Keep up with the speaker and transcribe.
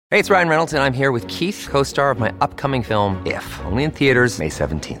Hey, it's Ryan Reynolds, and I'm here with Keith, co-star of my upcoming film, If, only in theaters May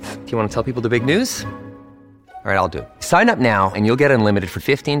 17th. Do you want to tell people the big news? All right, I'll do it. Sign up now and you'll get unlimited for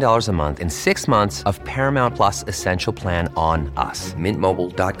 $15 a month and 6 months of Paramount Plus Essential Plan on us.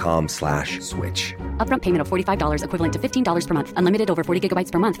 MintMobile.com/switch. Upfront payment of $45 equivalent to $15 per month. Unlimited over 40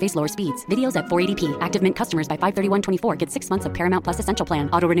 gigabytes per month. Face lower speeds. Videos at 480p. Active Mint customers by 531.24 get 6 months of Paramount Plus Essential Plan.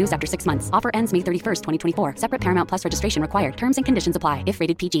 Auto renews after 6 months. Offer ends May 31st, 2024. Separate Paramount Plus registration required. Terms and conditions apply if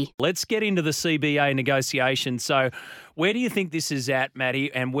rated PG. Let's get into the CBA negotiation. So where do you think this is at,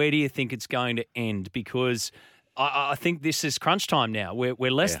 Matty, and where do you think it's going to end? Because I think this is crunch time now.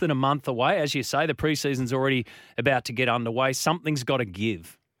 We're less than a month away. As you say, the preseason's already about to get underway. Something's got to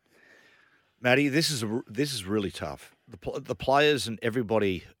give. Matty, this is really tough. The players and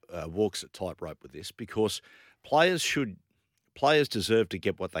everybody walks a tightrope with this because players deserve to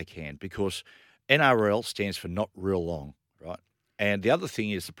get what they can because NRL stands for not real long, right? And the other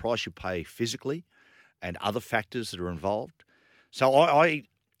thing is the price you pay physically and other factors that are involved. So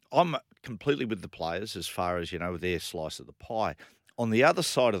I'm completely with the players as far as, their slice of the pie. On the other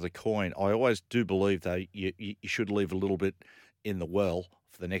side of the coin, I always do believe, though, you should leave a little bit in the well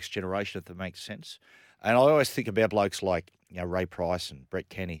for the next generation, if that makes sense. And I always think about blokes like Ray Price and Brett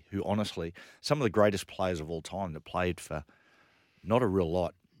Kenny, who honestly, some of the greatest players of all time that played for not a real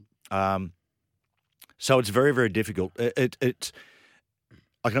lot. So it's very, very difficult.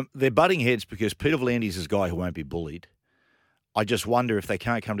 They're butting heads because Peter V'landys is a guy who won't be bullied. I just wonder if they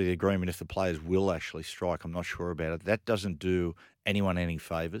can't come to the agreement if the players will actually strike. I'm not sure about it. That doesn't do anyone any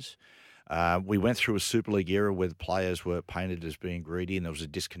favours. We went through a Super League era where the players were painted as being greedy and there was a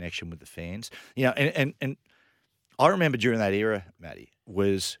disconnection with the fans. And I remember during that era, Matty, do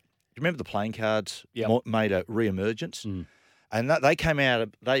you remember the playing cards made a re-emergence? Mm. And they came out,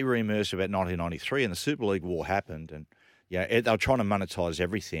 they re-emerged about 1993 and the Super League war happened and they were trying to monetise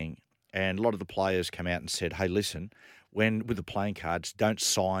everything. And a lot of the players came out and said, hey, listen, with the playing cards, don't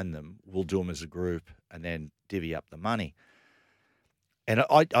sign them. We'll do them as a group and then divvy up the money. And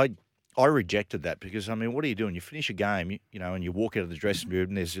I rejected that because, what are you doing? You finish a game, and you walk out of the dressing room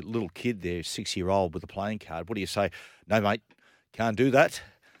and there's a little kid there, 6-year-old, with a playing card. What do you say? No, mate, can't do that.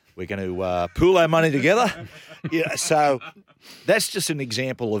 We're going to pool our money together. So that's just an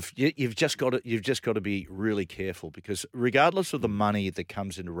example of you've just got to be really careful because regardless of the money that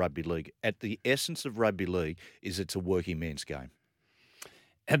comes into rugby league, at the essence of rugby league is it's a working man's game.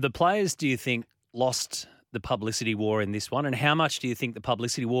 Have the players, do you think, lost the publicity war in this one? And how much do you think the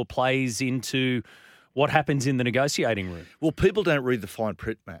publicity war plays into what happens in the negotiating room? Well, people don't read the fine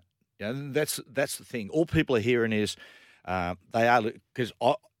print, Matt. That's the thing. All people are hearing is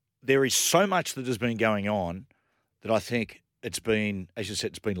there is so much that has been going on that I think it's been, as you said,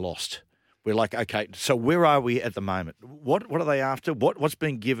 it's been lost. We're like, okay, so where are we at the moment? What are they after? What's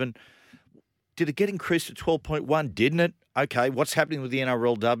been given? Did it get increased to 12.1? Didn't it? Okay, what's happening with the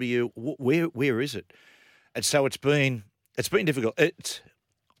NRLW? Where is it? And so it's been difficult.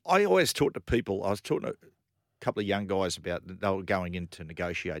 I always talk to people. I was talking to a couple of young guys about they were going in to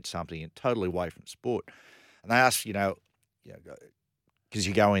negotiate something and totally away from sport, and they asked, because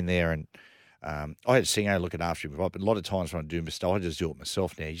you go in there and I had Singo looking after him, but a lot of times when I do mistake, I just do it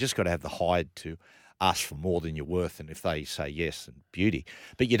myself now. You just got to have the hide to ask for more than you're worth, and if they say yes, then beauty.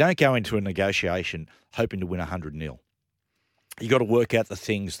 But you don't go into a negotiation hoping to win 100-0. You got to work out the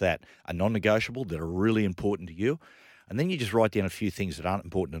things that are non-negotiable, that are really important to you, and then you just write down a few things that aren't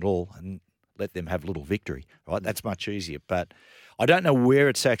important at all and let them have a little victory, right? That's much easier. But I don't know where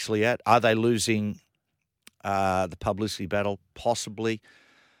it's actually at. Are they losing the publicity battle? Possibly.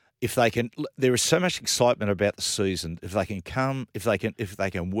 If they can, there is so much excitement about the season. If they can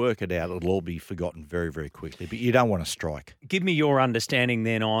work it out, it'll all be forgotten very, very quickly. But you don't want to strike. Give me your understanding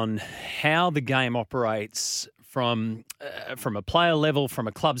then on how the game operates from a player level, from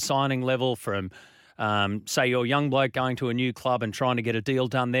a club signing level, from say you're a young bloke going to a new club and trying to get a deal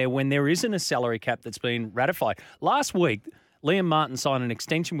done there when there isn't a salary cap that's been ratified. Last week, Liam Martin signed an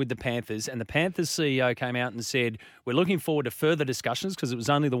extension with the Panthers, and the Panthers CEO came out and said, we're looking forward to further discussions because it was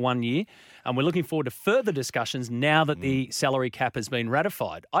only the 1 year, and we're looking forward to further discussions now that the salary cap has been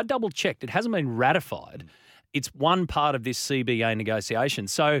ratified. I double-checked. It hasn't been ratified. It's one part of this CBA negotiation.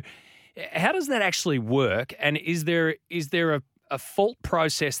 So how does that actually work, and is there a fault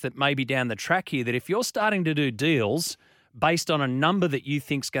process that may be down the track here that if you're starting to do deals based on a number that you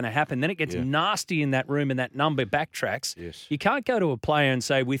think's going to happen, then it gets nasty in that room and that number backtracks. Yes. You can't go to a player and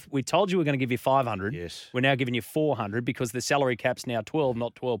say, we told you we're going to give you 500. Yes. We're now giving you 400 because the salary cap's now 12,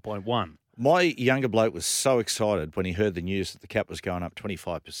 not 12.1. My younger bloke was so excited when he heard the news that the cap was going up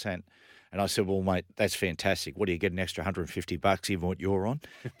 25%. And I said, well, mate, that's fantastic. What do you get, an extra $150 even what you're on?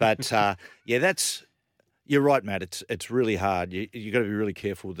 But, you're right, Matt. It's really hard. You've got to be really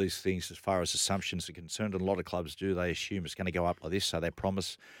careful with these things as far as assumptions are concerned. And a lot of clubs do. They assume it's going to go up like this, so they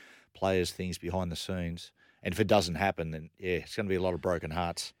promise players things behind the scenes. And if it doesn't happen, then, it's going to be a lot of broken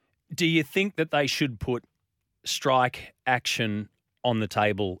hearts. Do you think that they should put strike action on the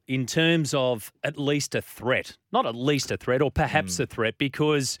table in terms of at least a threat? Not at least a threat, or perhaps a threat,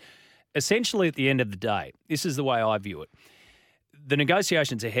 because essentially at the end of the day, this is the way I view it. The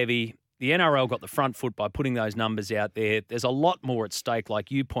negotiations are heavy. The NRL got the front foot by putting those numbers out there. There's a lot more at stake, like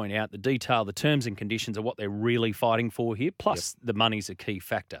you point out. The detail, the terms and conditions are what they're really fighting for here, plus the money's a key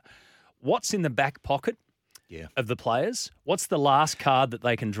factor. What's in the back pocket of the players? What's the last card that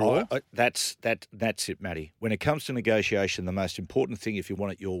they can draw? That's it, Matty. When it comes to negotiation, the most important thing, if you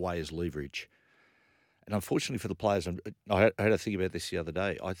want it your way, is leverage. And unfortunately for the players, I had to think about this the other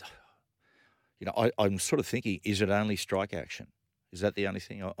day. I'm sort of thinking, is it only strike action? Is that the only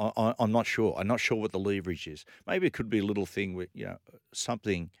thing? I'm not sure. I'm not sure what the leverage is. Maybe it could be a little thing with,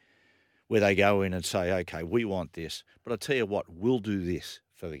 something where they go in and say, okay, we want this, but I tell you what, we'll do this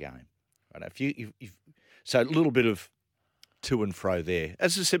for the game. Right? So a little bit of to and fro there.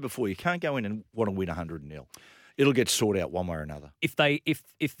 As I said before, you can't go in and want to win 100-0. It'll get sorted out one way or another. If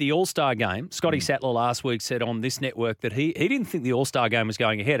the All-Star game, Scotty Sattler last week said on this network that he didn't think the All-Star game was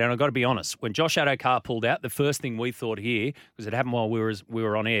going ahead. And I've got to be honest, when Josh Addo-Carr pulled out, the first thing we thought here, because it happened while we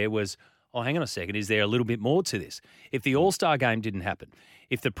were on air, was, oh, hang on a second, is there a little bit more to this? If the All-Star game didn't happen,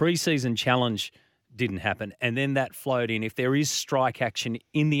 if the preseason challenge didn't happen, and then that flowed in, if there is strike action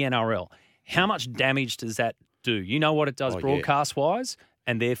in the NRL, how much damage does that do? You know what it does broadcast-wise?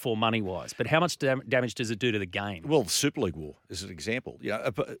 And therefore money-wise. But how much damage does it do to the game? Well, the Super League war is an example.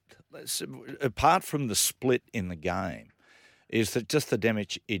 Apart from the split in the game, is that just the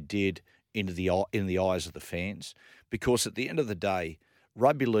damage it did in the eyes of the fans. Because at the end of the day,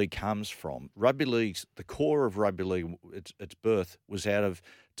 rugby league the core of rugby league, its birth was out of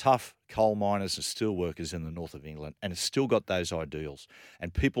tough coal miners and steel workers in the north of England, and it's still got those ideals.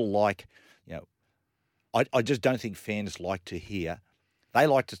 And people like, I just don't think fans like to hear. They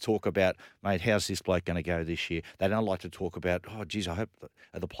like to talk about, mate, how's this bloke going to go this year? They don't like to talk about, oh, geez, I hope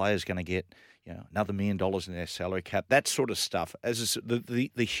the players going to get another $1 million in their salary cap. That sort of stuff. As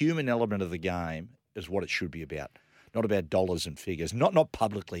the human element of the game is what it should be about, not about dollars and figures, not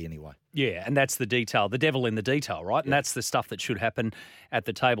publicly anyway. Yeah, and that's the detail, the devil in the detail, right? And that's the stuff that should happen at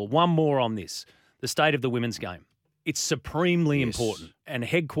the table. One more on this, the state of the women's game. It's supremely important, and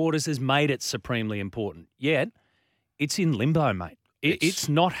headquarters has made it supremely important. Yet, it's in limbo, mate. It's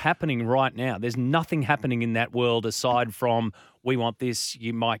not happening right now. There's nothing happening in that world aside from we want this,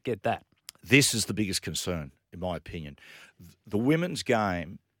 you might get that. This is the biggest concern, in my opinion. The women's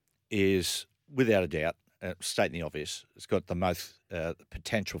game is, without a doubt, stating the obvious, it's got the most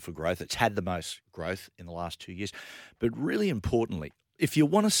potential for growth. It's had the most growth in the last 2 years. But really importantly, if you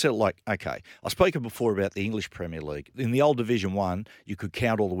want to sell, I spoke before about the English Premier League. In the old Division 1, you could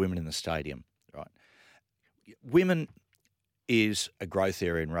count all the women in the stadium, right? Women is a growth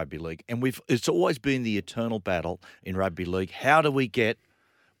area in rugby league. And it's always been the eternal battle in rugby league. How do we get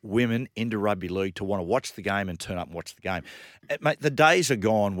women into rugby league to want to watch the game and turn up and watch the game? Mate, the days are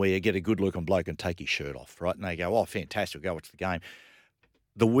gone where you get a good-looking bloke and take his shirt off, right? And they go, oh, fantastic, go watch the game.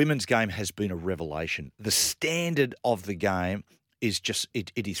 The women's game has been a revelation. The standard of the game is just,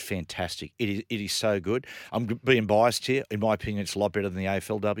 it is fantastic. It is so good. I'm being biased here. In my opinion, it's a lot better than the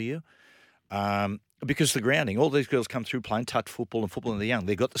AFLW. Because the grounding, all these girls come through playing touch football and football in the young.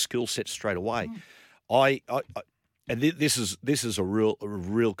 They've got the skill set straight away. This is a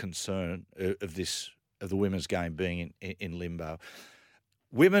real concern of the women's game being in limbo.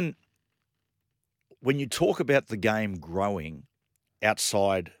 Women, when you talk about the game growing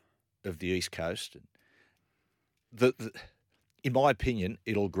outside of the East Coast, in my opinion,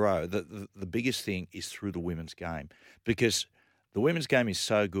 it'll grow. The biggest thing is through the women's game, because the women's game is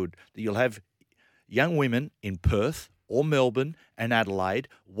so good that you'll have young women in Perth or Melbourne and Adelaide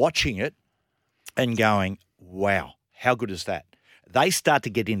watching it and going, wow, how good is that? They start to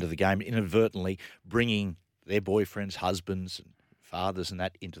get into the game inadvertently, bringing their boyfriends, husbands, and fathers and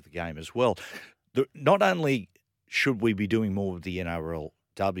that into the game as well. Not only should we be doing more with the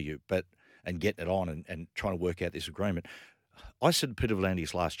NRLW, and getting it on and trying to work out this agreement, I said to Peter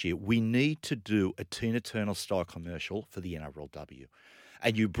V'landys last year, we need to do a Tina Turner style commercial for the NRLW.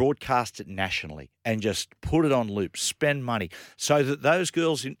 And you broadcast it nationally and just put it on loop, spend money, so that those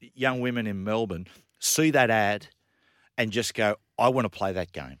girls, young women in Melbourne, see that ad and just go, I want to play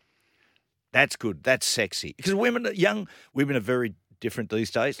that game. That's good. That's sexy. Because young women are very different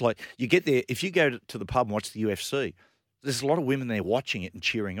these days. Like you get there, if you go to the pub and watch the UFC, there's a lot of women there watching it and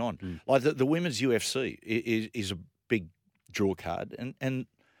cheering on. Like the women's UFC is a big draw card, and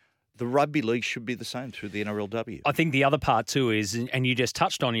the rugby league should be the same through the NRLW. I think the other part too is, and you just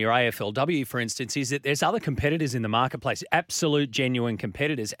touched on your AFLW, for instance, is that there's other competitors in the marketplace, absolute genuine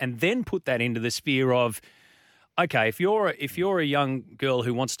competitors, and then put that into the sphere of, okay, if you're a young girl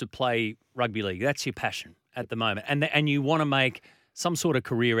who wants to play rugby league, that's your passion at the moment, and you want to make some sort of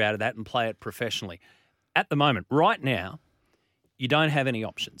career out of that and play it professionally. At the moment, right now, you don't have any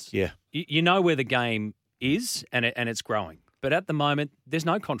options. Yeah. You know where the game is, and it's growing. But at the moment, there's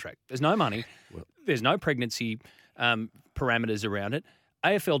no contract. There's no money. There's no pregnancy parameters around it.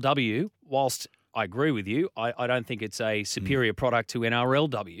 AFLW, whilst I agree with you, I don't think it's a superior product to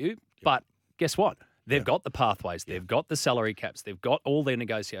NRLW. But guess what? They've got the pathways. They've got the salary caps. They've got all their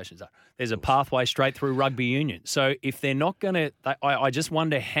negotiations. There's a pathway straight through rugby union. So if they're not going to, I just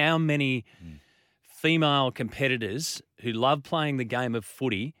wonder how many female competitors who love playing the game of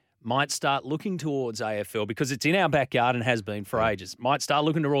footy might start looking towards AFL because it's in our backyard and has been for ages. Might start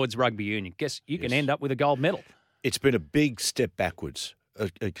looking towards rugby union. Guess you can end up with a gold medal. It's been a big step backwards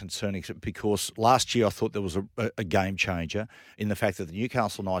concerning because last year I thought there was a game changer in the fact that the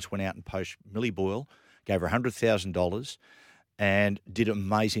Newcastle Knights went out and poached Millie Boyle, gave her $100,000 and did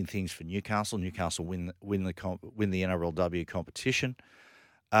amazing things for Newcastle. Newcastle win the NRLW competition.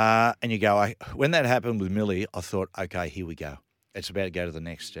 And you go, when that happened with Millie, I thought, okay, here we go. It's about to go to the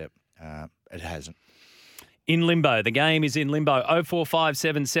next step. It hasn't. In limbo. The game is in limbo.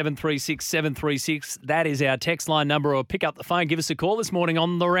 0457 736 736. That is our text line number. Or pick up the phone. Give us a call this morning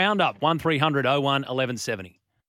on the Roundup. 1300 01 1170.